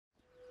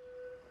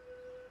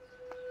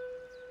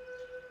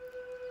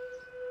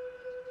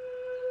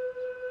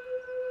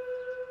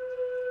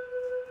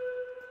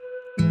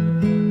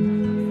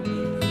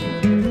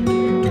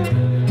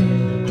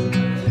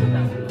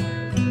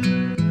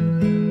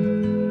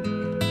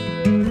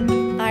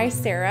I,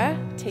 Sarah,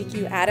 take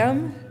you,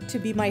 Adam, to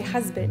be my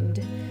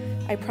husband.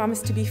 I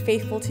promise to be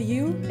faithful to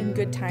you in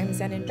good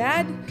times and in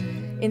bad,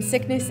 in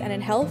sickness and in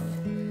health,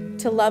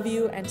 to love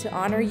you and to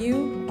honor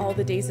you all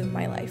the days of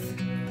my life.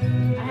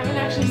 I haven't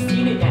actually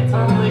seen it yet, so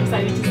I'm really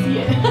excited to see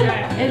it.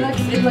 It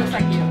looks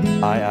like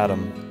you. I,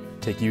 Adam,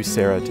 take you,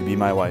 Sarah, to be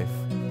my wife.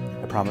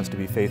 I promise to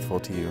be faithful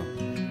to you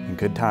in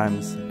good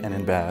times and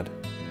in bad,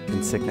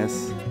 in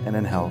sickness and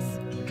in health,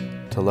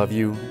 to love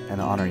you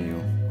and honor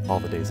you all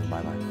the days of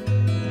my life.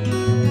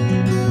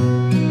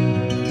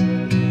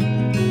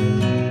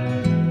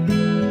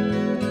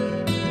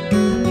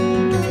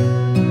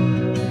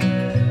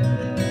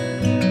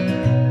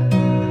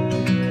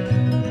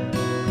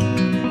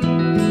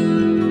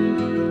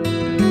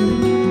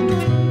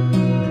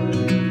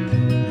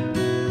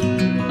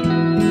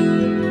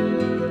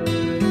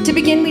 To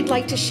begin, we'd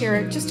like to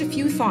share just a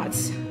few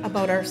thoughts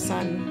about our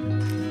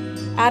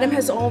son. Adam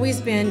has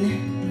always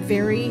been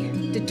very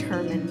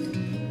determined.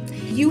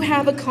 You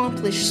have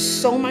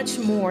accomplished so much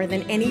more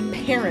than any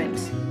parent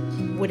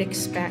would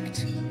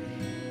expect.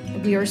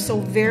 We are so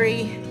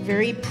very,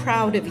 very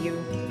proud of you.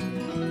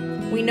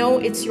 We know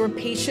it's your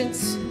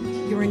patience,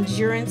 your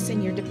endurance,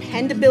 and your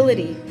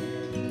dependability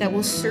that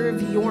will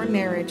serve your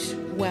marriage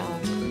well.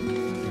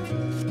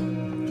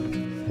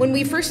 When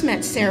we first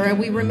met Sarah,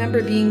 we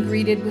remember being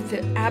greeted with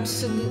an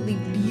absolutely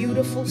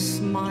beautiful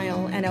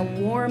smile and a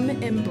warm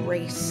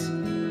embrace.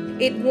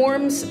 It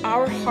warms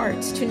our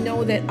hearts to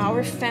know that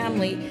our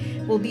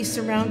family will be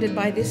surrounded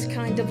by this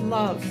kind of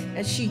love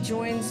as she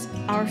joins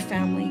our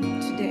family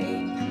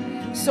today.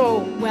 So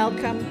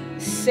welcome,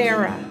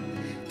 Sarah,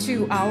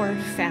 to our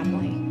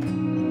family.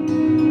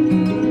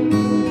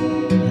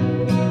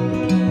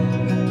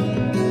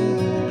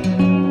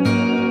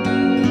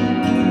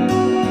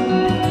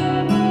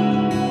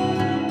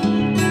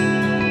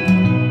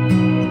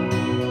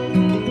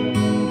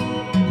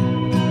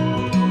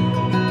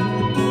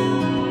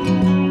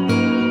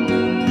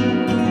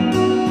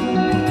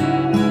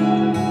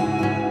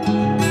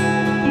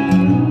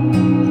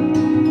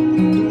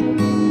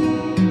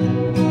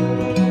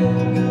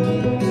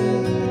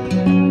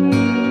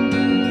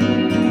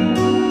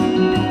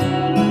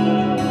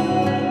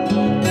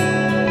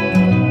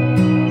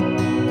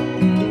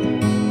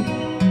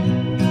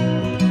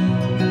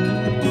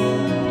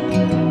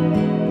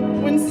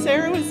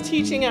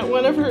 Teaching at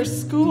one of her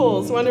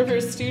schools, one of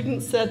her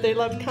students said they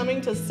loved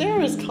coming to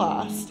Sarah's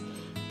class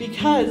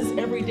because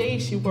every day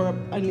she wore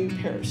a new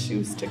pair of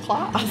shoes to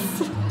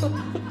class.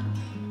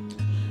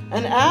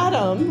 And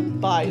Adam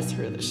buys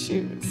her the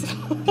shoes.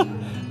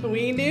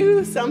 We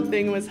knew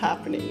something was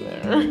happening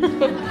there.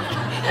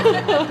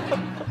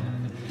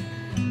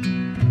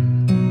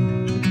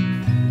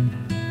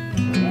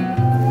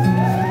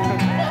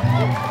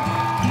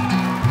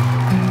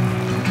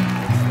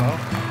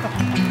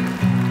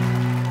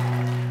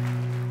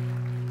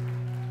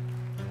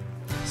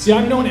 See,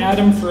 I've known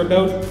Adam for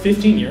about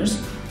 15 years,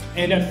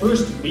 and at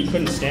first we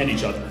couldn't stand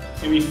each other.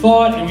 And we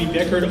fought and we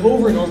bickered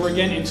over and over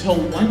again until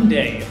one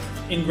day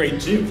in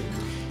grade 2,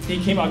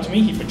 he came up to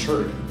me, he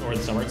matured over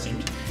the summer it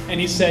seemed, and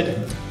he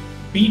said,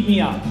 "Beat me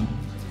up."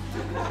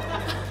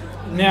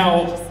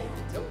 Now,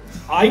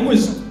 I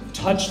was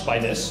touched by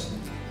this,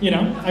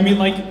 I mean,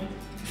 like,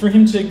 for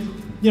him to,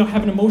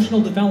 have an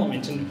emotional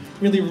development and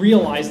really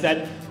realize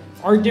that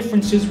our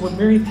differences were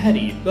very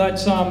petty, but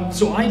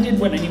so I did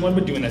what anyone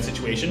would do in that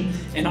situation,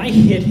 and I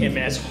hit him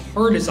as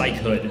hard as I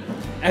could,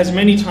 as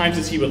many times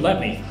as he would let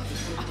me.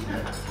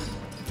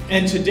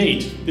 And to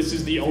date, this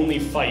is the only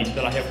fight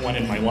that I have won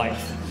in my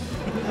life.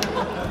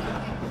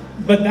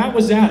 But that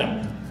was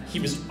Adam. He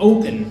was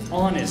open,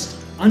 honest,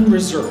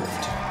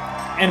 unreserved.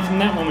 And from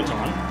that moment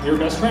on, we were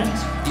best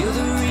friends. You're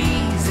the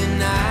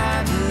reason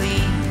I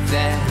believe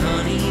that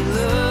honey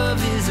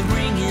love is a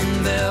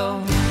ringing bell.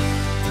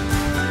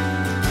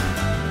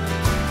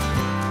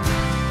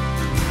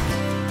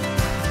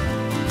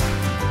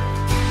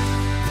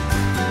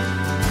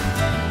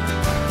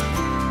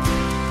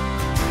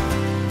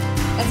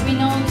 As we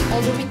know, the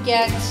older we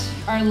get,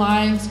 our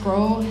lives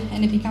grow,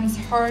 and it becomes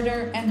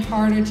harder and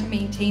harder to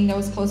maintain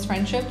those close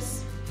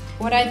friendships.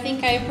 What I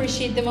think I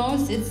appreciate the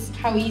most is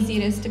how easy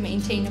it is to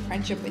maintain a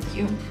friendship with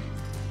you.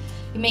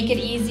 You make it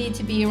easy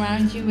to be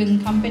around you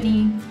in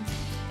company,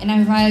 and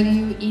I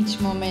value each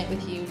moment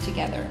with you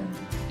together.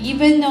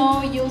 Even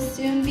though you'll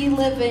soon be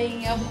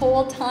living a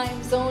whole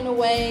time zone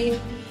away,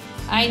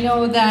 I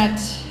know that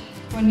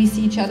when we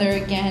see each other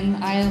again,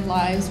 our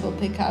lives will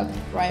pick up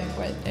right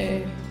where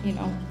they,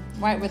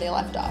 right where they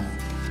left off.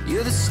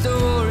 You're the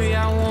story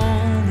I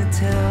want to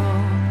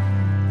tell.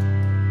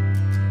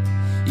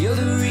 You're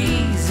the